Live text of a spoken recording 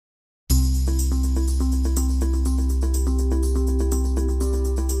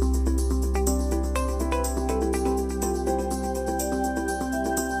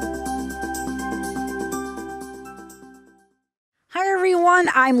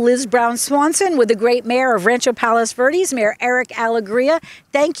everyone. I'm Liz Brown Swanson with the great mayor of Rancho, Palos, Verdes, Mayor Eric Alegria.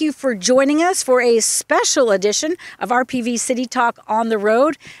 Thank you for joining us for a special edition of RPV City Talk on the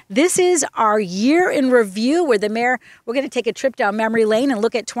Road. This is our year in review where we're going to take a trip down memory lane and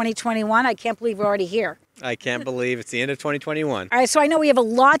look at 2021. I can't believe we're already here. I can't believe it's the end of 2021. All right, so I know we have a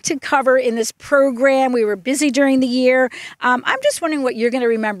lot to cover in this program. We were busy during the year. I'm just wondering what you're going to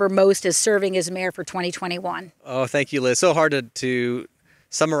remember most as serving as mayor for 2021. Oh, thank you, Liz. So hard to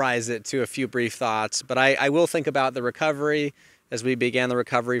summarize it to a few brief thoughts, but I will think about the recovery as we began the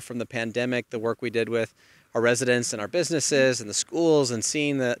recovery from the pandemic, the work we did with our residents and our businesses and the schools, and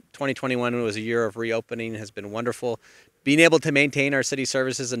seeing that 2021 was a year of reopening has been wonderful. Being able to maintain our city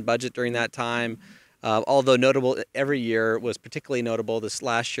services and budget during that time, although notable every year, was particularly notable this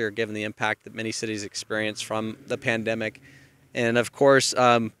last year given the impact that many cities experienced from the pandemic. And of course,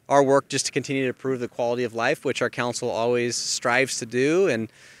 our work just to continue to improve the quality of life, which our council always strives to do.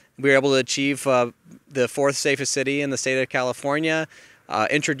 And we were able to achieve the fourth safest city in the state of California,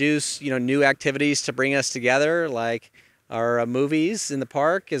 introduce new activities to bring us together, like our movies in the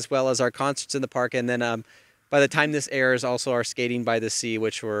park as well as our concerts in the park. And then by the time this airs, also our Skating by the Sea,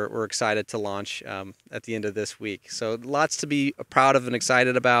 which we're excited to launch at the end of this week. So lots to be proud of and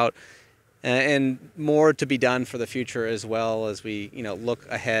excited about, and more to be done for the future as well as we look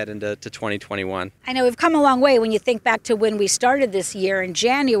ahead into 2021. I know we've come a long way. When you think back to when we started this year in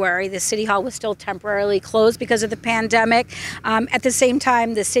January, the City Hall was still temporarily closed because of the pandemic. At the same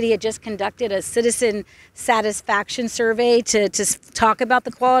time, the city had just conducted a citizen satisfaction survey to talk about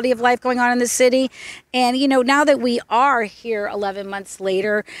the quality of life going on in the city. And, now that we are here 11 months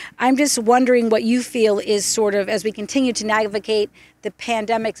later, I'm just wondering what you feel is sort of, as we continue to navigate the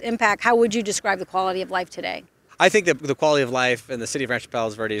pandemic's impact, how would you describe the quality of life today? I think that the quality of life in the city of Rancho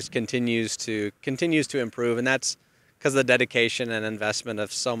Palos Verdes continues to improve, and that's because of the dedication and investment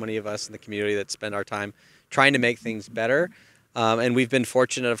of so many of us in the community that spend our time trying to make things better. And we've been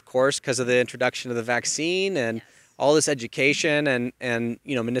fortunate, of course, because of the introduction of the vaccine and all this education, and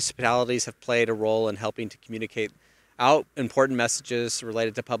municipalities have played a role in helping to communicate out important messages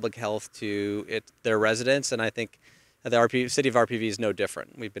related to public health to their residents. And I think the city of RPV is no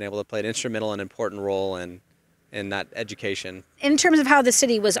different. We've been able to play an instrumental and important role in that education. In terms of how the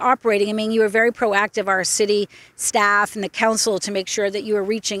city was operating, I mean, you were very proactive, our city staff and the council, to make sure that you were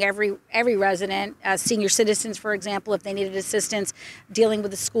reaching every resident, senior citizens, for example, if they needed assistance, dealing with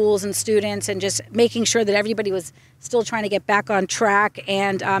the schools and students, and just making sure that everybody was still trying to get back on track.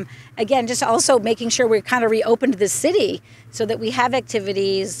 And again, just also making sure we're kind of reopened the city so that we have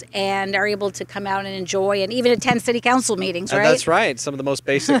activities and are able to come out and enjoy and even attend city council meetings, right? That's right. Some of the most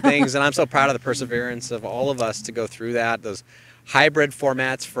basic things. And I'm so proud of the perseverance of all of us to go through that, those hybrid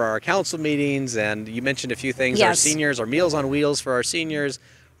formats for our council meetings. And you mentioned a few things, yes. Our seniors, our Meals on Wheels for our seniors,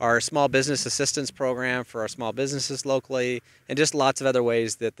 our small business assistance program for our small businesses locally, and just lots of other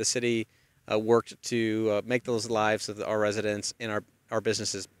ways that the city worked to make those lives of our residents and our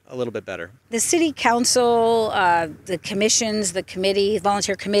businesses a little bit better. The city council, the commissions, the committee,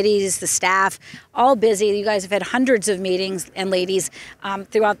 volunteer committees, the staff, all busy. You guys have had hundreds of meetings, and ladies,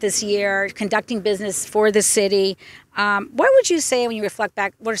 throughout this year, conducting business for the city. What would you say when you reflect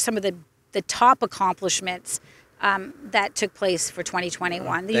back, what are some of the top accomplishments that took place for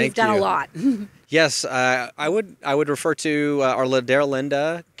 2021? You've done a lot. Yes, I would refer to our Ladera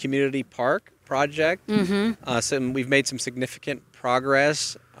Linda Community Park project. So we've made some significant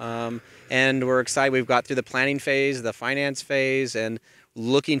progress, and we're excited. We've got through the planning phase, the finance phase, and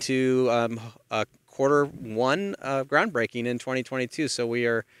looking to quarter one groundbreaking in 2022. So we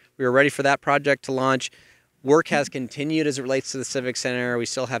are ready for that project to launch. Work has continued as it relates to the Civic Center. We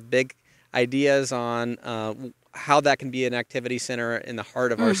still have big ideas on how that can be an activity center in the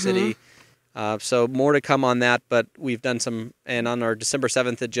heart of our city. So more to come on that, but we've done some, and on our December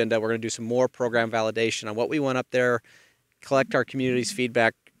 7th agenda, we're going to do some more program validation on what we want up there, collect our community's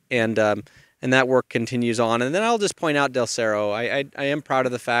feedback, and that work continues on. And then I'll just point out Del Cerro. I am proud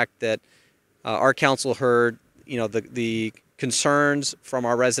of the fact that our council heard, the concerns from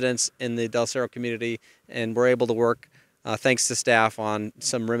our residents in the Del Cerro community, and we're able to work thanks to staff on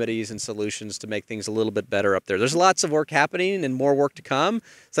some remedies and solutions to make things a little bit better up there. There's lots of work happening and more work to come,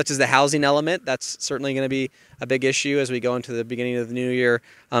 such as the housing element. That's certainly going to be a big issue as we go into the beginning of the new year,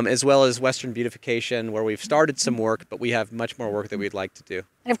 as well as Western beautification, where we've started some work, but we have much more work that we'd like to do.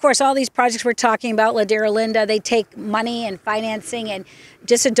 And of course, all these projects we're talking about, Ladera Linda, they take money and financing, and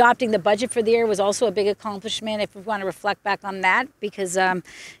just adopting the budget for the year was also a big accomplishment if we want to reflect back on that, because,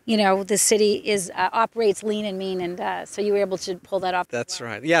 the city operates lean and mean, and so you were able to pull that off. That's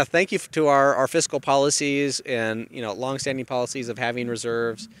right. Yeah, thank you to our fiscal policies and, longstanding policies of having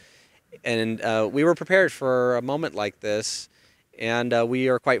reserves. And we were prepared for a moment like this. And we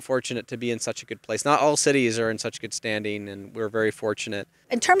are quite fortunate to be in such a good place. Not all cities are in such good standing, and we're very fortunate.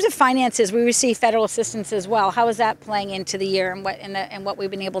 In terms of finances, we receive federal assistance as well. How is that playing into the year and what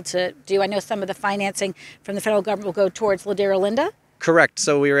we've been able to do? I know some of the financing from the federal government will go towards Ladera Linda. Correct.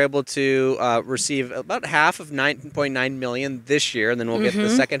 So we were able to receive about half of $9.9 million this year, and then we'll get the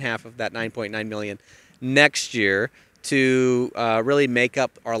second half of that $9.9 million next year to really make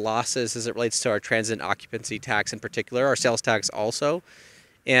up our losses as it relates to our transit occupancy tax in particular, our sales tax also.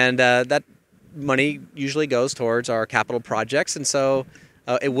 And that money usually goes towards our capital projects. And so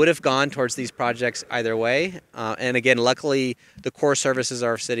it would have gone towards these projects either way. And again, luckily, the core services of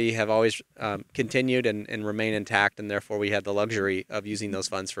our city have always continued and remain intact. And therefore, we had the luxury of using those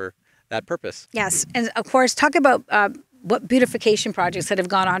funds for that purpose. Yes. And of course, talk about what beautification projects that have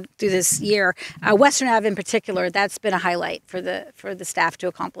gone on through this year. Western Ave in particular, that's been a highlight for the staff to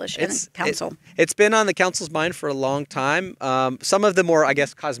accomplish and council. It's been on the council's mind for a long time. Some of the more, I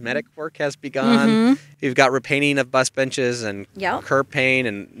guess, cosmetic work has begun. You've got repainting of bus benches and curb paint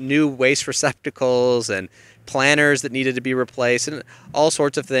and new waste receptacles and planters that needed to be replaced and all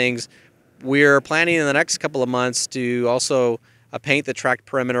sorts of things. We're planning in the next couple of months to also paint the track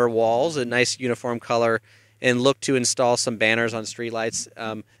perimeter walls a nice uniform color and look to install some banners on streetlights.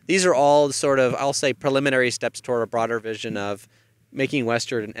 These are all sort of, I'll say, preliminary steps toward a broader vision of making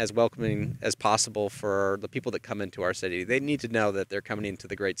Western as welcoming as possible for the people that come into our city. They need to know that they're coming into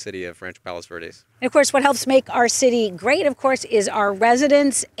the great city of Rancho Palos Verdes. And of course, what helps make our city great, of course, is our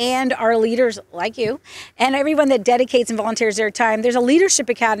residents and our leaders like you and everyone that dedicates and volunteers their time. There's a leadership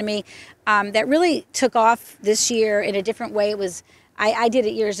academy that really took off this year in a different way. It was I did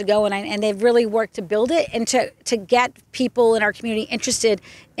it years ago, and they've really worked to build it and to get people in our community interested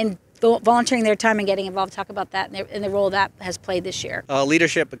in volunteering their time and getting involved. Talk about that and the role that has played this year.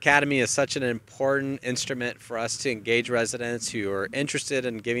 Leadership Academy is such an important instrument for us to engage residents who are interested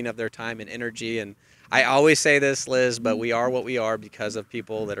in giving up their time and energy. And I always say this, Liz, but we are what we are because of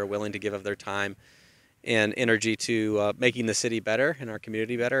people that are willing to give up their time and energy to making the city better and our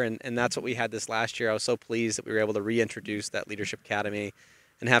community better. And that's what we had this last year. I was so pleased that we were able to reintroduce that Leadership Academy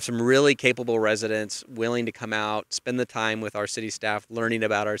and have some really capable residents willing to come out, spend the time with our city staff, learning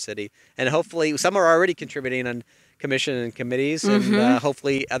about our city. And hopefully some are already contributing on commission and committees, and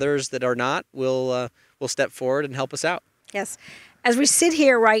hopefully others that are not will step forward and help us out. Yes. As we sit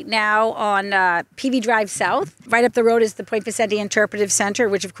here right now on PV Drive South, right up the road is the Point Vicente Interpretive Center,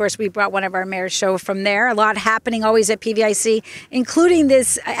 which, of course, we brought one of our mayor's show from there. A lot happening always at PVIC, including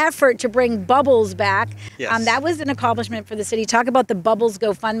this effort to bring Bubbles back. Yes. That was an accomplishment for the city. Talk about the Bubbles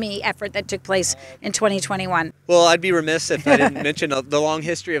GoFundMe effort that took place in 2021. Well, I'd be remiss if I didn't mention the long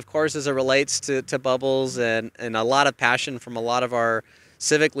history, of course, as it relates to Bubbles and a lot of passion from a lot of our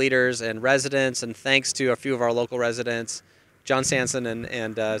civic leaders and residents, and thanks to a few of our local residents, John Swanson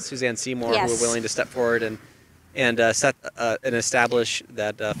and Suzanne Seymour, who were willing to step forward and establish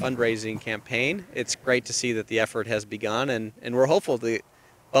that fundraising campaign. It's great to see that the effort has begun, and we're hopeful the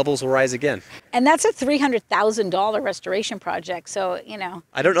Bubbles will rise again. And that's a $300,000 restoration project. So,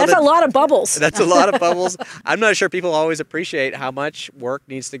 I don't know. That's a lot of bubbles. That's a lot of bubbles. I'm not sure people always appreciate how much work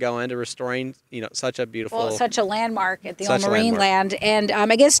needs to go into restoring, such a beautiful, such a landmark at the old marine land. And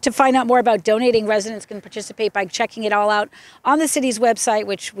I guess to find out more about donating, residents can participate by checking it all out on the city's website,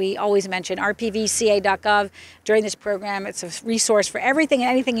 which we always mention, rpvca.gov. During this program, it's a resource for everything and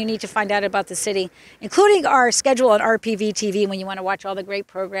anything you need to find out about the city, including our schedule on RPV TV when you want to watch all the great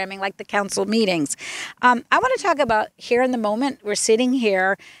programming like the council meetings. I want to talk about here in the moment. We're sitting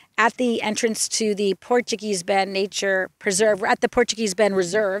here at the entrance to the Portuguese Bend Nature Preserve. We're at the Portuguese Bend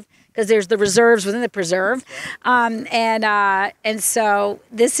Reserve because there's the reserves within the preserve. And so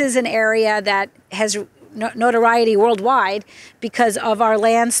this is an area that has notoriety worldwide because of our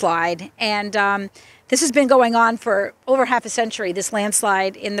landslide. And this has been going on for over half a century, this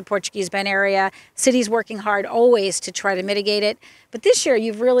landslide in the Portuguese Bend area. City's working hard always to try to mitigate it. But this year,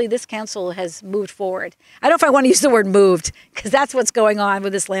 this council has moved forward. I don't know if I want to use the word moved, because that's what's going on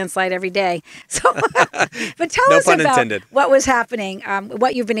with this landslide every day. So, but tell us about what was happening,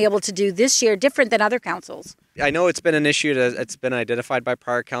 what you've been able to do this year, different than other councils. I know it's been an issue that's been identified by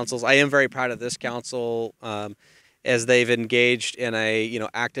prior councils. I am very proud of this council as they've engaged in a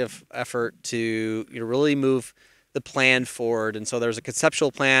active effort to really move the plan forward. And so there's a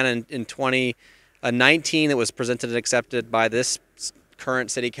conceptual plan in 2019 that was presented and accepted by this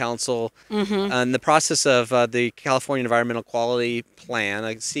current city council. And the process of the California Environmental Quality Plan,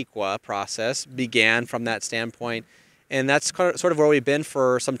 a CEQA process, began from that standpoint. And that's sort of where we've been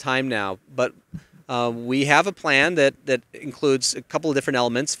for some time now. But we have a plan that includes a couple of different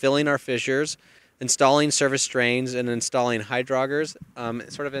elements: filling our fissures, installing service drains, and installing hydroaugers,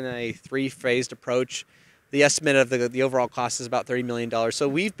 sort of in a three-phased approach. The estimate of the overall cost is about $30 million. So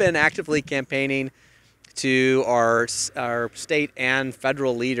we've been actively campaigning to our state and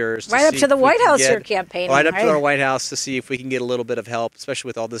federal leaders. Right up to the White House you're campaigning. Right up to our White House to see if we can get a little bit of help, especially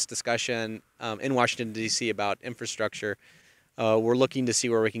with all this discussion in Washington, D.C. about infrastructure. We're looking to see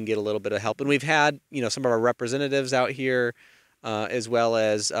where we can get a little bit of help. And we've had, some of our representatives out here, as well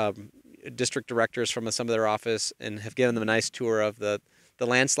as district directors from some of their office, and have given them a nice tour of the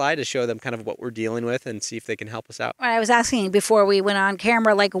landslide to show them kind of what we're dealing with and see if they can help us out. I was asking before we went on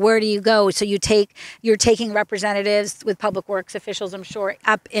camera, like, where do you go? So you're taking representatives with public works officials, I'm sure,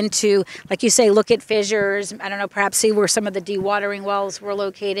 up into, like you say, look at fissures, I don't know, perhaps see where some of the dewatering wells were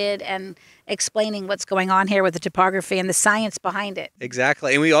located, and explaining what's going on here with the topography and the science behind it.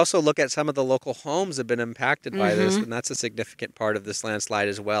 Exactly. And we also look at some of the local homes that have been impacted by this, and that's a significant part of this landslide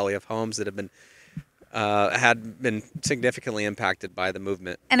as well. We have homes that have been had been significantly impacted by the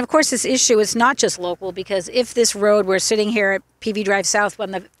movement. And of course, this issue is not just local, because if this road, we're sitting here at PV Drive South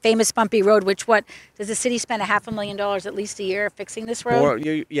on the famous bumpy road, which does the city spend $500,000 at least a year fixing this road?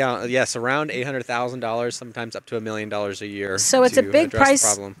 Yes, around $800,000, sometimes up to $1 million a year. So it's a big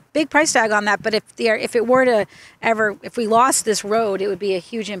price tag on that. But if we lost this road, it would be a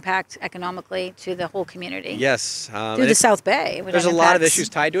huge impact economically to the whole community. Yes, through the South Bay. There's a lot of issues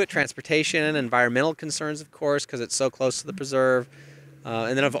tied to it: transportation, environmental concerns, of course, because it's so close to the preserve.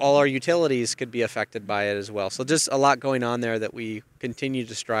 And then all our utilities could be affected by it as well. So just a lot going on there that we continue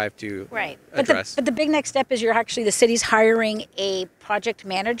to strive to address. But the big next step is the city's hiring a project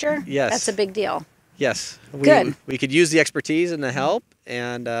manager. Yes. That's a big deal. Yes. Good. We could use the expertise and the help,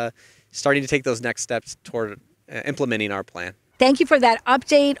 and starting to take those next steps toward implementing our plan. Thank you for that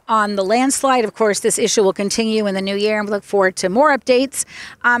update on the landslide. Of course, this issue will continue in the new year, and we look forward to more updates.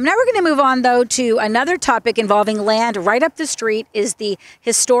 Now we're going to move on, though, to another topic involving land. Right up the street is the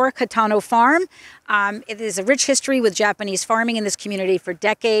historic Hatano Farm. It is a rich history with Japanese farming in this community for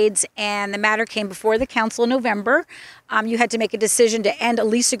decades, and the matter came before the council in November. You had to make a decision to end a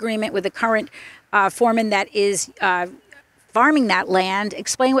lease agreement with the current foreman that is farming that land.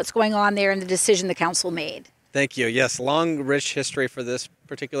 Explain what's going on there and the decision the council made. Thank you. Yes, long, rich history for this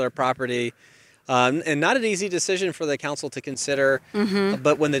particular property, and not an easy decision for the council to consider.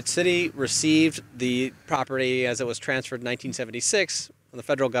 But when the city received the property as it was transferred in 1976 from the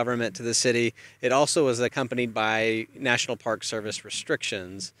federal government to the city, it also was accompanied by National Park Service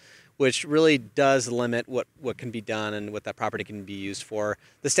restrictions, which really does limit what can be done and what that property can be used for.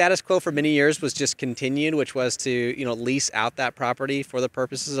 The status quo for many years was just continued, which was to lease out that property for the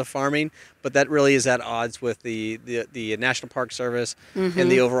purposes of farming, but that really is at odds with the National Park Service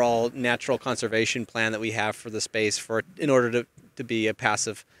and the overall natural conservation plan that we have for the space in order to be a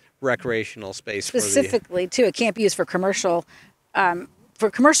passive recreational space. Specifically, too, it can't be used for commercial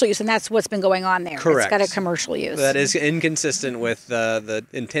use, and that's what's been going on there. Correct. It's got a commercial use. That is inconsistent with the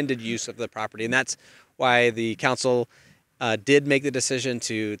intended use of the property, and that's why the council did make the decision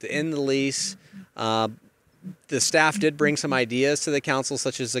to end the lease. The staff did bring some ideas to the council,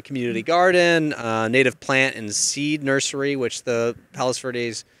 such as a community garden, native plant and seed nursery, which the Palos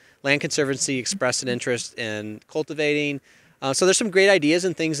Verdes Land Conservancy expressed an interest in cultivating. So there's some great ideas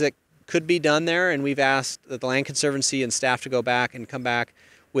and things that could be done there, and we've asked the Land Conservancy and staff to go back and come back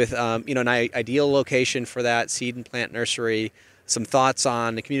with an ideal location for that seed and plant nursery, some thoughts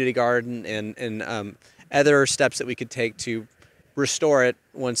on the community garden, and other steps that we could take to restore it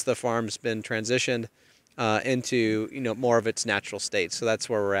once the farm's been transitioned into more of its natural state. So that's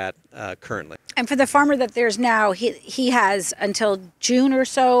where we're at currently. And for the farmer that there's now, he has until June or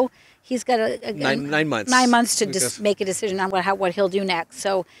so. He's got 9 months. 9 months to just make a decision on what he'll do next.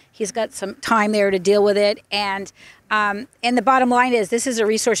 So he's got some time there to deal with it. And the bottom line is, this is a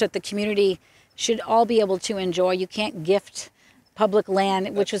resource that the community should all be able to enjoy. You can't gift public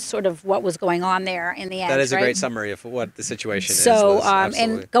land, which is sort of what was going on there in the end. That is a great summary of what the situation is.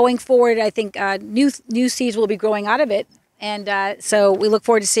 And going forward, I think new seeds will be growing out of it. And so we look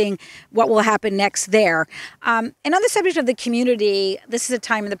forward to seeing what will happen next there. And on the subject of the community, this is a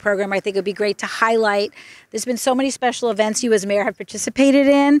time in the program I think it would be great to highlight. There's been so many special events you as mayor have participated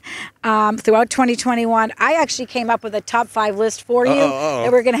in throughout 2021. I actually came up with a top 5 list for you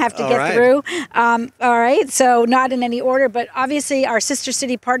that we're going to have to get through. All right, so not in any order, but obviously our sister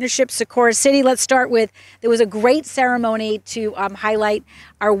city partnership, Socorro City. Let's start with, there was a great ceremony to highlight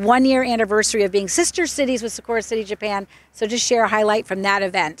our 1-year anniversary of being sister cities with Socorro City, Japan. So just share a highlight from that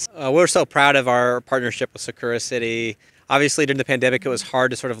event. We're so proud of our partnership with Socorro City. Obviously, during the pandemic, it was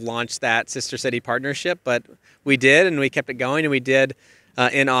hard to sort of launch that sister city partnership, but we did, and we kept it going, and we did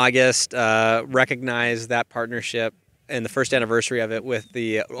in August recognize that partnership and the first anniversary of it with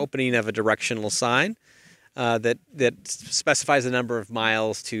the opening of a directional sign that specifies the number of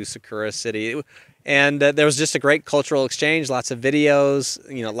miles to Socorro City. And there was just a great cultural exchange, lots of videos,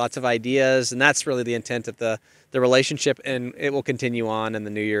 lots of ideas, and that's really the intent of the relationship, and it will continue on in the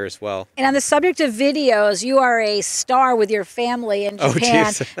new year as well. And on the subject of videos, you are a star with your family in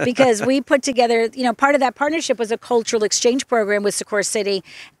Japan because we put together, part of that partnership was a cultural exchange program with Socorro City,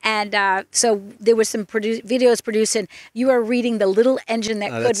 and so there was some videos produced, and you are reading The Little Engine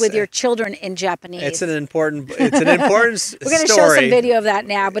That Could with your children in Japanese. It's an important We're going to show some video of that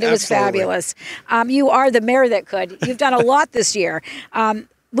now, but it was fabulous. You are the mayor that could. You've done a lot this year.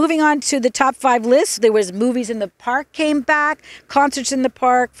 Moving on to the top 5 list, there was movies in the park came back, concerts in the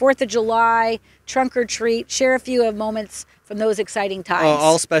park, 4th of July, trunk or treat. Share a few of moments from those exciting times.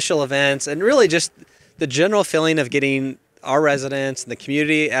 All special events, and really just the general feeling of getting our residents and the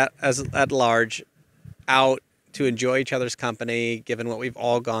community at large out to enjoy each other's company, given what we've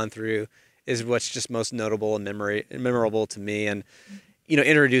all gone through, is what's just most notable and memorable to me. And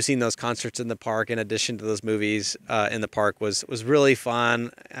introducing those concerts in the park in addition to those movies in the park was really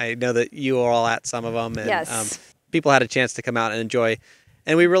fun. I know that you were all at some of them, and people had a chance to come out and enjoy.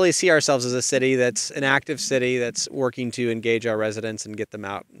 And we really see ourselves as a city that's an active city that's working to engage our residents and get them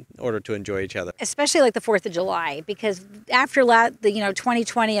out in order to enjoy each other. Especially like the 4th of July, because after the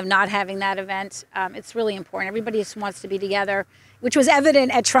 2020 of not having that event, it's really important. Everybody just wants to be together, which was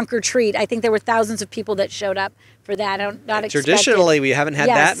evident at Trunk or Treat. I think there were thousands of people that showed up for that. Not Traditionally, we haven't had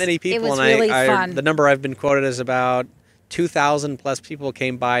that many people. It was really fun. The number I've been quoted is about 2,000 plus people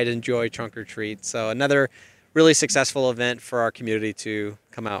came by to enjoy Trunk or Treat. So another really successful event for our community to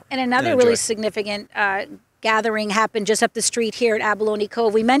come out. And another really significant gathering happened just up the street here at Abalone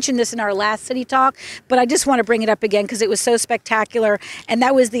Cove. We mentioned this in our last city talk, but I just want to bring it up again because it was so spectacular. And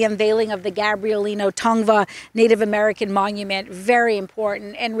that was the unveiling of the Gabrielino Tongva Native American Monument. Very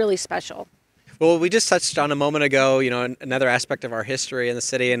important and really special. Well, we just touched on a moment ago, another aspect of our history in the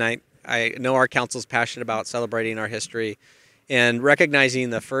city, and I know our council's passionate about celebrating our history and recognizing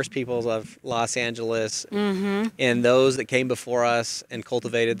the first peoples of Los Angeles and those that came before us and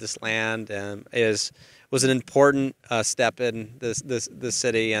cultivated this land was an important step in this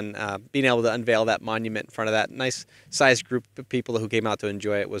city, and being able to unveil that monument in front of that nice sized group of people who came out to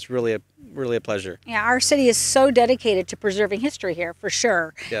enjoy it was really a pleasure. Yeah, our city is so dedicated to preserving history here, for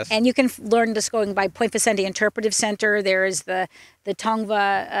sure. Yes. And you can learn this going by Point Vicente Interpretive Center. There is the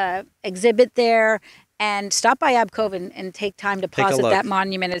Tongva exhibit there. And stop by Ab Cove and take time to pause at that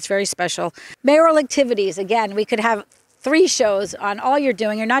monument. It's very special. Mayoral activities, again, we could have 3 shows on all you're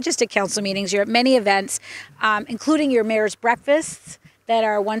doing. You're not just at council meetings, you're at many events, including your mayor's breakfasts that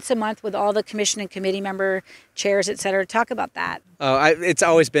are once a month with all the commission and committee member chairs, et cetera. Talk about that. It's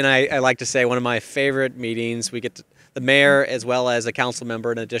always been, I like to say, one of my favorite meetings. We get the mayor as well as a council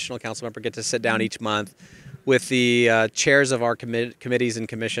member, an additional council member, get to sit down each month with the chairs of our committees and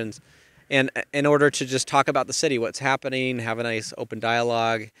commissions, and in order to just talk about the city, what's happening, have a nice open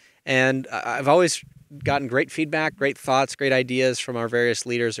dialogue. And I've always gotten great feedback, great thoughts, great ideas from our various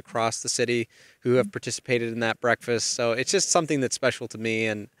leaders across the city who have participated in that breakfast. So it's just something that's special to me,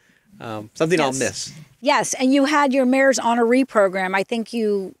 and something I'll miss. Yes, and you had your Mayor's Honoree program. I think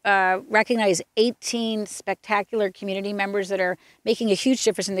you recognized 18 spectacular community members that are making a huge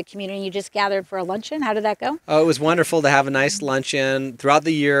difference in the community. And you just gathered for a luncheon. How did that go? It was wonderful to have a nice luncheon. Throughout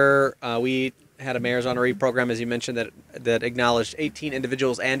the year, we had a Mayor's Honoree program, as you mentioned, that acknowledged 18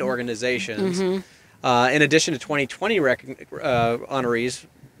 individuals and organizations. In addition to 2020 honorees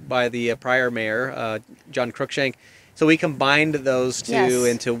by the prior mayor, John Cruikshank. So we combined those two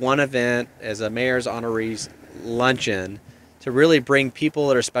into one event as a Mayor's Honorees luncheon to really bring people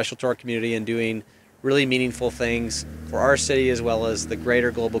that are special to our community and doing really meaningful things for our city as well as the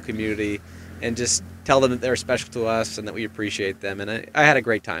greater global community, and just tell them that they're special to us and that we appreciate them. And I had a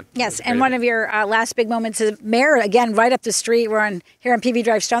great time. Yes, and one of your last big moments as mayor, again, right up the street, we're here on PV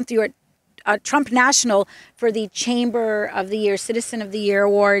Drive Stump, you were Trump National for the Chamber of the Year, Citizen of the Year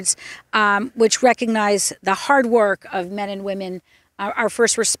Awards, which recognize the hard work of men and women, our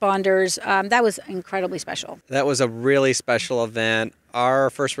first responders. That was incredibly special. That was a really special event. Our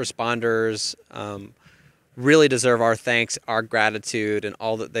first responders really deserve our thanks, our gratitude, and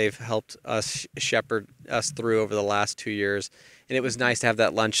all that they've helped us shepherd us through over the last 2 years. And it was nice to have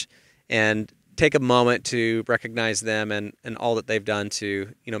that lunch and take a moment to recognize them and all that they've done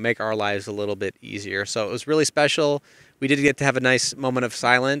to, make our lives a little bit easier. So it was really special. We did get to have a nice moment of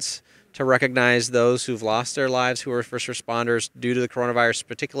silence to recognize those who've lost their lives, who were first responders due to the coronavirus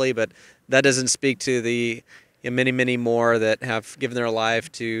particularly, but that doesn't speak to the many, many more that have given their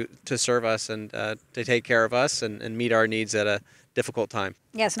life to serve us and to take care of us and meet our needs at a difficult time.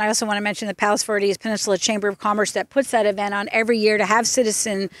 Yes, and I also want to mention the Palos Verdes Peninsula Chamber of Commerce that puts that event on every year to have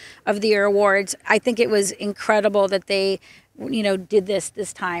Citizen of the Year awards. I think it was incredible that they did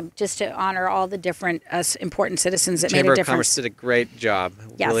this time just to honor all the different important citizens that made a difference. Chamber of Commerce did a great job.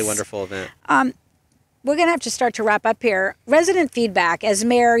 Yes. Really wonderful event. We're going to have to start to wrap up here. Resident feedback. As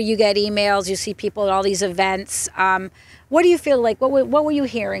mayor, you get emails, you see people at all these events. What do you feel like? What were you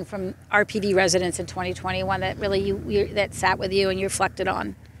hearing from RPV residents in 2021 that really that sat with you and you reflected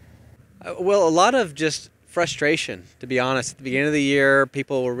on? Well, a lot of just frustration, to be honest. At the beginning of the year,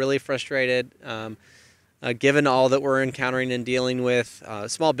 people were really frustrated, given all that we're encountering and dealing with,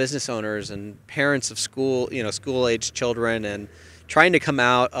 small business owners and parents of school-aged children, and trying to come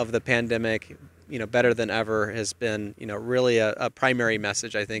out of the pandemic better than ever has been, really a primary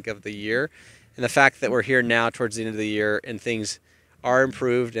message, I think, of the year. And the fact that we're here now towards the end of the year and things are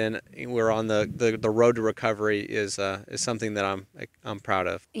improved and we're on the road to recovery is something that I'm proud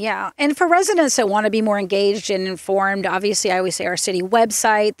of. Yeah. And for residents that want to be more engaged and informed, obviously I always say our city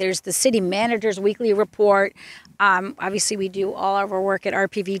website, there's the city manager's weekly report. Obviously, we do all of our work at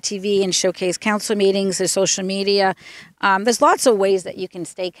RPV TV and showcase council meetings, there's social media. There's lots of ways that you can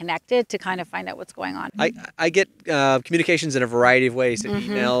stay connected to kind of find out what's going on. I get communications in a variety of ways,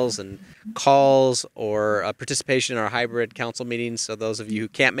 emails and calls or participation in our hybrid council meetings. So those of you who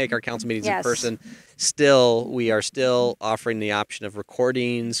can't make our council meetings in person, we are still offering the option of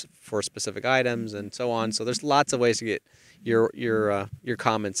recordings for specific items and so on. So there's lots of ways to get your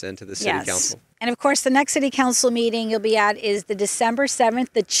comments into the city council. And of course, the next city council meeting you'll be at is the December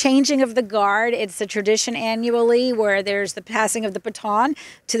 7th, the changing of the guard. It's a tradition annually where there's the passing of the baton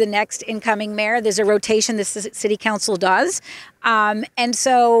to the next incoming mayor. There's a rotation the city council does. And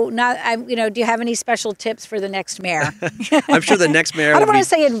so, do you have any special tips for the next mayor? I'm sure the next mayor I don't want to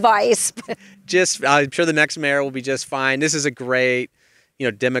say advice. I'm sure the next mayor will be just fine. This is a great,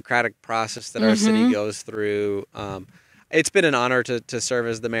 democratic process that our city goes through. It's been an honor to serve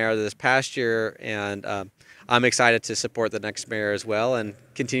as the mayor this past year, and I'm excited to support the next mayor as well and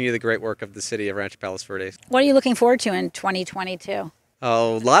continue the great work of the city of Rancho Palos Verdes. What are you looking forward to in 2022?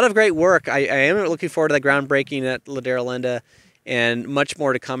 Oh, a lot of great work. I am looking forward to the groundbreaking at Ladera Linda and much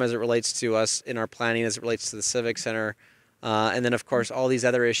more to come as it relates to us in our planning, as it relates to the Civic Center, and then, of course, all these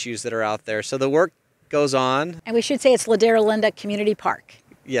other issues that are out there. So the work goes on. And we should say it's Ladera Linda Community Park.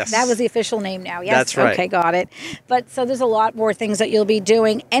 Yes. That was the official name now. Yes. That's right. Okay, got it. But so there's a lot more things that you'll be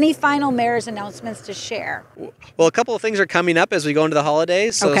doing. Any final mayor's announcements to share? Well, a couple of things are coming up as we go into the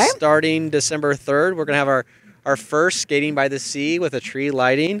holidays. So starting December 3rd, we're going to have our first Skating by the Sea with a tree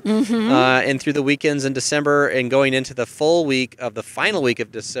lighting. And through the weekends in December and going into the final week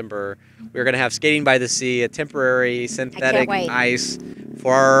of December, we're going to have Skating by the Sea, a temporary synthetic ice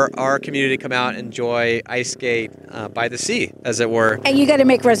for our community to come out and enjoy ice skate by the sea, as it were. And you got to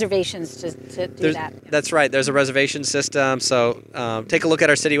make reservations to do that. That's right. There's a reservation system. So take a look at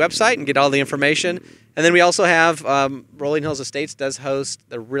our city website and get all the information. And then we also have Rolling Hills Estates does host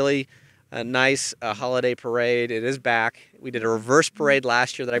the really nice holiday parade. It is back. We did a reverse parade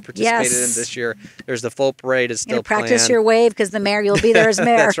last year that I participated in. This year, there's the full parade is still planned. Practice your wave because the mayor, you'll be there as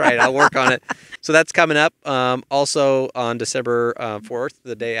mayor. That's right. I'll work on it. So that's coming up. Also on December 4th,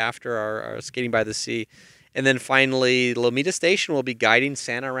 the day after our Skating by the Sea. And then finally, Lomita Station will be guiding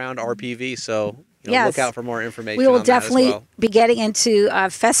Santa around RPV. So look out for more information. We will on definitely that as well. Be getting into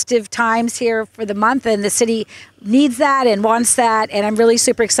festive times here for the month, and the city needs that and wants that. And I'm really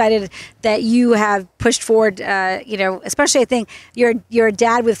super excited that you have pushed forward. Especially I think you're a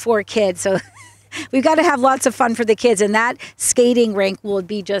dad with 4 kids, so. We've got to have lots of fun for the kids, and that skating rink will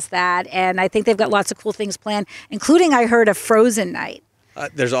be just that. And I think they've got lots of cool things planned, including, I heard, a Frozen night.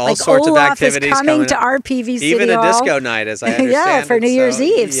 There's all like sorts of Olaf activities is coming to up. RPV City Even a Hall. disco night, as I understand. Yeah, for it. New Year's So,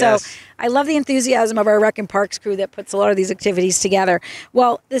 Eve. yes. So I love the enthusiasm of our Rec and Parks crew that puts a lot of these activities together.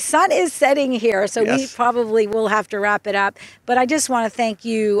 Well, the sun is setting here, so we Yes. probably will have to wrap it up. But I just want to thank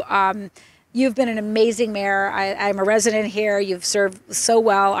you. You've been an amazing mayor. I'm a resident here. You've served so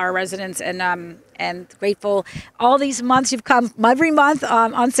well our residents, and grateful. All these months you've come every month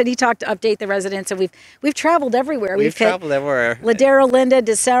on City Talk to update the residents, and we've traveled everywhere. We've traveled everywhere. Ladera, Linda,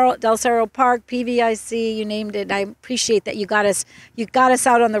 Del Cerro Park, PVIC, you named it. And I appreciate that you got us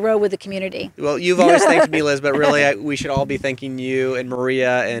out on the road with the community. Well, you've always thanked me, Liz, but really we should all be thanking you and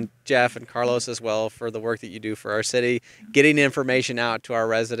Maria and Jeff and Carlos as well for the work that you do for our city, getting information out to our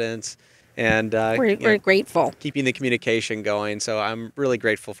residents. And we're grateful. Keeping the communication going. So I'm really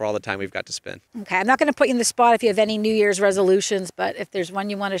grateful for all the time we've got to spend. Okay, I'm not going to put you in the spot if you have any New Year's resolutions, but if there's one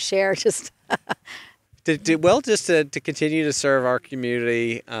you want to share, just... just to continue to serve our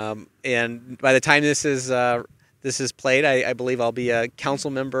community. And by the time this is played, I believe I'll be a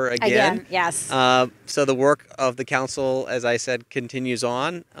council member again. Yes. So the work of the council, as I said, continues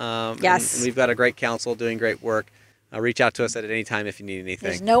on. Yes. And we've got a great council doing great work. Reach out to us at any time if you need anything.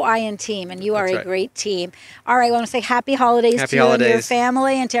 There's no I in team, and you are That's a right. great team. All right, I want to say happy holidays to you and your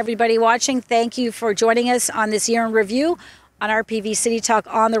family, and to everybody watching. Thank you for joining us on this year in review on RPV City Talk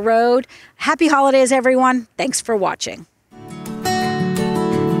on the Road. Happy holidays, everyone. Thanks for watching.